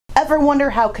Ever wonder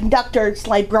how conductors,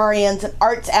 librarians, and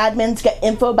arts admins get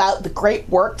info about the great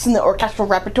works in the orchestral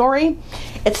repertory?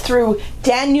 It's through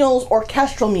Daniels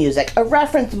Orchestral Music, a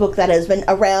reference book that has been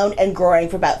around and growing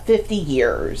for about 50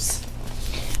 years.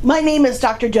 My name is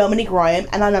Dr. Dominique Royam,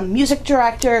 and I'm a music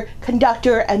director,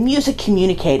 conductor, and music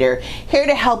communicator, here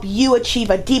to help you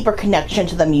achieve a deeper connection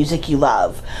to the music you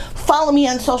love. Follow me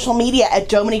on social media at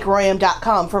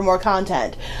dominiqueroyam.com for more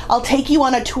content. I'll take you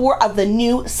on a tour of the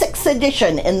new 6th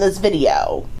edition in this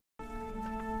video.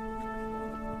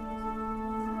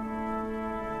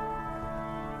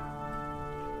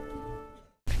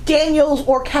 Daniels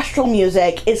Orchestral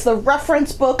Music is the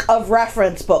reference book of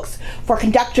reference books for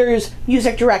conductors,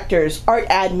 music directors, art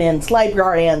admins,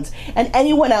 librarians, and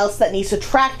anyone else that needs to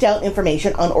track down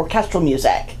information on orchestral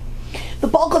music. The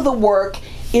bulk of the work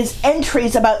is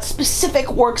entries about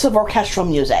specific works of orchestral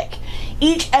music.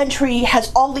 Each entry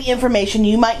has all the information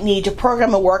you might need to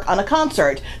program a work on a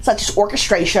concert, such as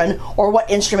orchestration or what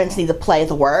instruments need to play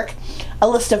the work, a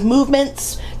list of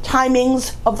movements,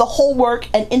 timings of the whole work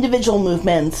and individual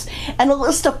movements, and a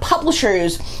list of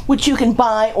publishers which you can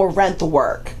buy or rent the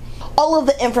work. All of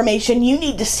the information you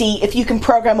need to see if you can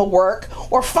program a work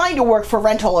or find a work for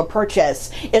rental or purchase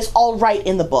is all right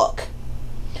in the book.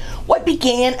 What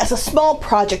began as a small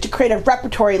project to create a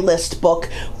repertory list book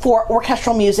for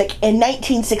orchestral music in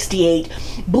 1968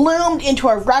 bloomed into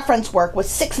a reference work with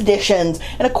 6 editions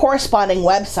and a corresponding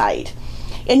website.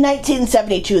 In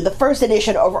 1972, the first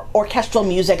edition of orchestral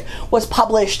music was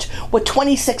published with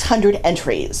 2,600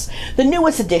 entries. The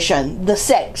newest edition, the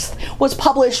 6th, was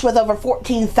published with over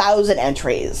 14,000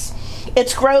 entries.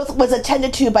 Its growth was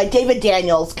attended to by David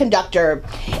Daniels, conductor,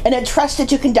 and entrusted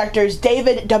to conductors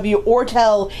David W.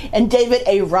 Ortel and David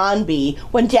A. Ronby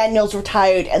when Daniels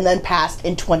retired and then passed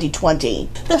in 2020.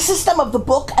 The system of the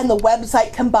book and the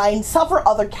website combined several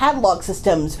other catalog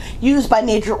systems used by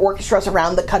major orchestras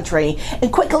around the country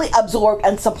and quickly absorbed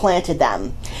and supplanted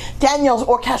them. Daniels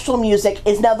Orchestral Music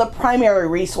is now the primary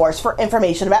resource for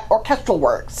information about orchestral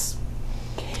works.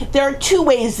 There are 2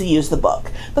 ways to use the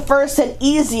book. The first and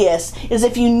easiest is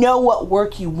if you know what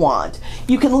work you want.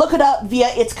 You can look it up via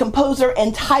its composer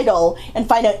and title and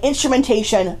find out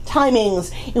instrumentation,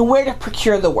 timings, and where to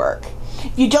procure the work.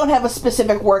 If you don't have a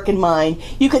specific work in mind,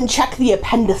 you can check the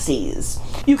appendices.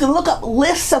 You can look up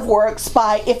lists of works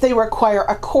by if they require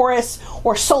a chorus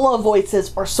or solo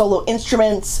voices or solo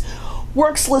instruments,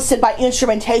 works listed by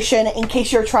instrumentation in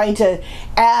case you're trying to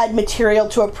add material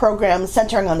to a program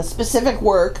centering on a specific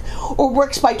work, or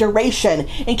works by duration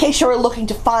in case you're looking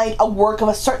to find a work of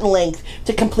a certain length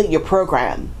to complete your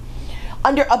program.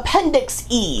 Under Appendix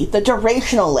E, the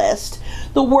durational list,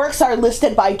 the works are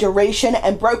listed by duration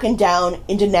and broken down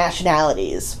into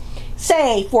nationalities.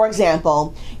 Say, for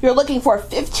example, you're looking for a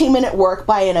 15-minute work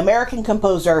by an American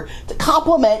composer to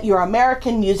complement your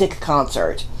American music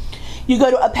concert. You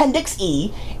go to Appendix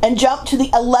E and jump to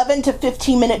the 11 to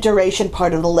 15-minute duration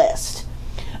part of the list.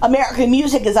 American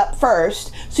music is up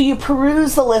first, so you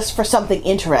peruse the list for something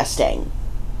interesting.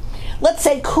 Let's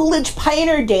say Coolidge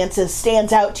Pioneer Dances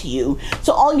stands out to you,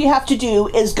 so all you have to do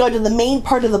is go to the main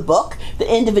part of the book,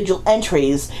 the individual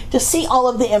entries, to see all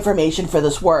of the information for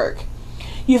this work.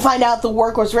 You find out the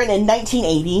work was written in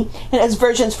 1980 and has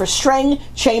versions for string,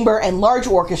 chamber, and large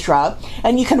orchestra,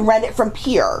 and you can rent it from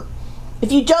Peer.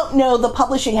 If you don't know the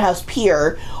publishing house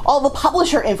Peer, all the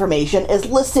publisher information is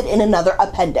listed in another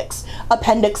appendix,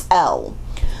 Appendix L.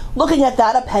 Looking at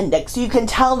that appendix, you can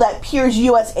tell that Peer's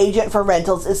U.S. agent for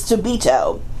rentals is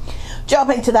Subito.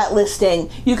 Jumping to that listing,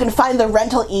 you can find the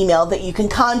rental email that you can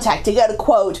contact to get a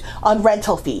quote on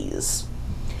rental fees.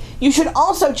 You should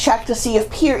also check to see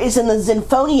if Peer is in the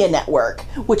Sinfonia network,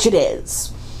 which it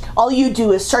is. All you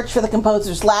do is search for the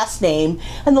composer's last name,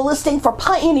 and the listing for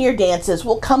Pioneer Dances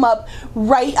will come up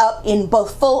right up in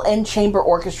both full and chamber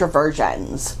orchestra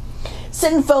versions.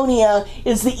 Sinfonia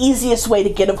is the easiest way to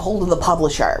get a hold of the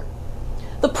publisher.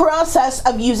 The process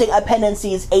of using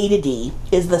appendices A to D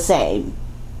is the same.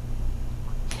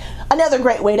 Another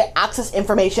great way to access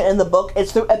information in the book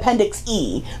is through Appendix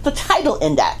E, the title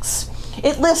index.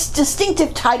 It lists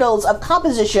distinctive titles of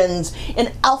compositions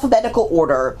in alphabetical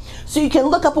order, so you can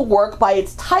look up a work by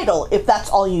its title if that's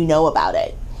all you know about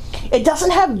it. It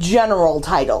doesn't have general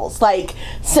titles, like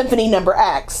Symphony No.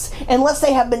 X, unless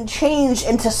they have been changed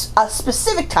into a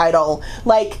specific title,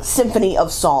 like Symphony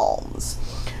of Psalms.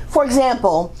 For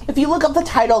example, if you look up the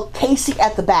title Casey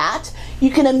at the Bat,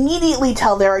 you can immediately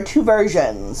tell there are 2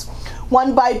 versions,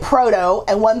 one by Proto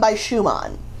and one by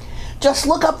Schumann. Just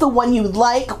look up the one you'd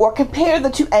like or compare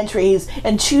the 2 entries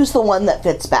and choose the one that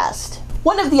fits best.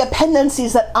 One of the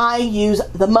appendices that I use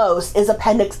the most is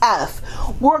Appendix F,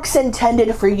 works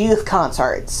intended for youth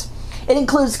concerts. It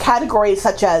includes categories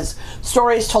such as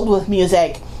stories told with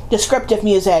music, descriptive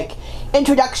music,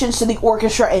 introductions to the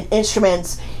orchestra and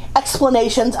instruments,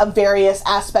 explanations of various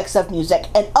aspects of music,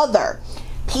 and other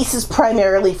pieces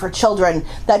primarily for children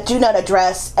that do not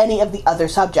address any of the other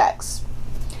subjects.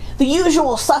 The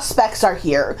usual suspects are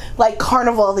here, like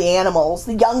Carnival of the Animals,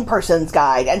 The Young Person's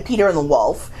Guide, and Peter and the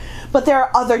Wolf, but there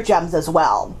are other gems as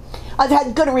well. I've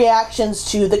had good reactions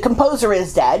to The Composer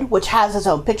is Dead, which has its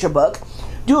own picture book,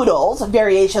 Doodles,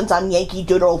 variations on Yankee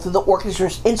Doodle through the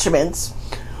orchestra's instruments,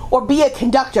 or Be a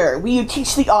Conductor, where you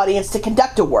teach the audience to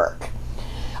conduct a work.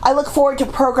 I look forward to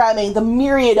programming the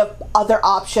myriad of other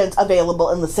options available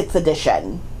in the 6th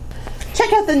edition.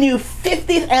 Check out the new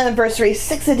 50th anniversary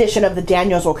 6th edition of the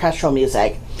Daniels Orchestral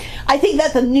Music. I think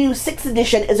that the new 6th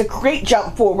edition is a great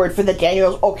jump forward for the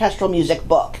Daniels Orchestral Music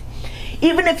book.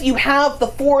 Even if you have the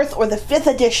 4th or the 5th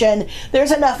edition,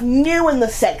 there's enough new in the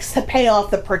 6th to pay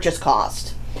off the purchase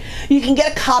cost. You can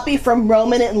get a copy from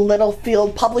Rowman and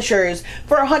Littlefield Publishers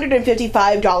for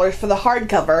 $155 for the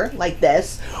hardcover, like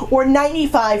this, or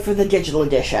 $95 for the digital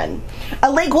edition.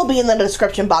 A link will be in the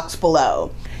description box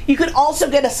below. You can also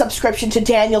get a subscription to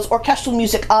Daniels Orchestral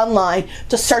Music online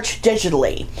to search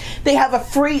digitally. They have a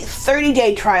free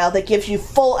 30-day trial that gives you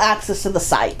full access to the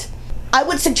site. I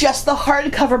would suggest the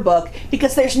hardcover book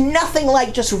because there's nothing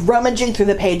like just rummaging through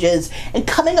the pages and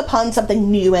coming upon something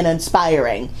new and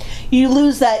inspiring. You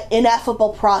lose that ineffable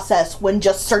process when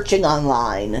just searching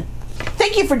online.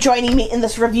 Thank you for joining me in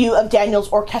this review of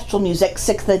Daniels Orchestral Music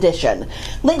 6th edition.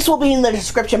 Links will be in the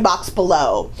description box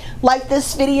below. Like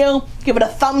this video, give it a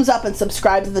thumbs up and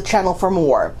subscribe to the channel for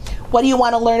more. What do you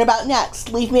want to learn about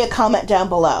next? Leave me a comment down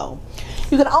below.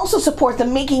 You can also support the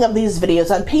making of these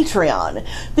videos on Patreon.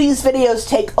 These videos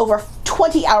take over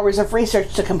 20 hours of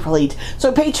research to complete,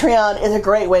 so Patreon is a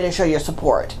great way to show your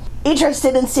support.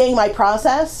 Interested in seeing my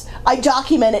process? I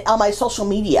document it on my social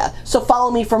media, so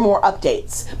follow me for more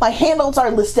updates. My handles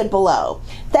are listed below.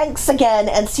 Thanks again,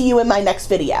 and see you in my next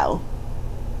video.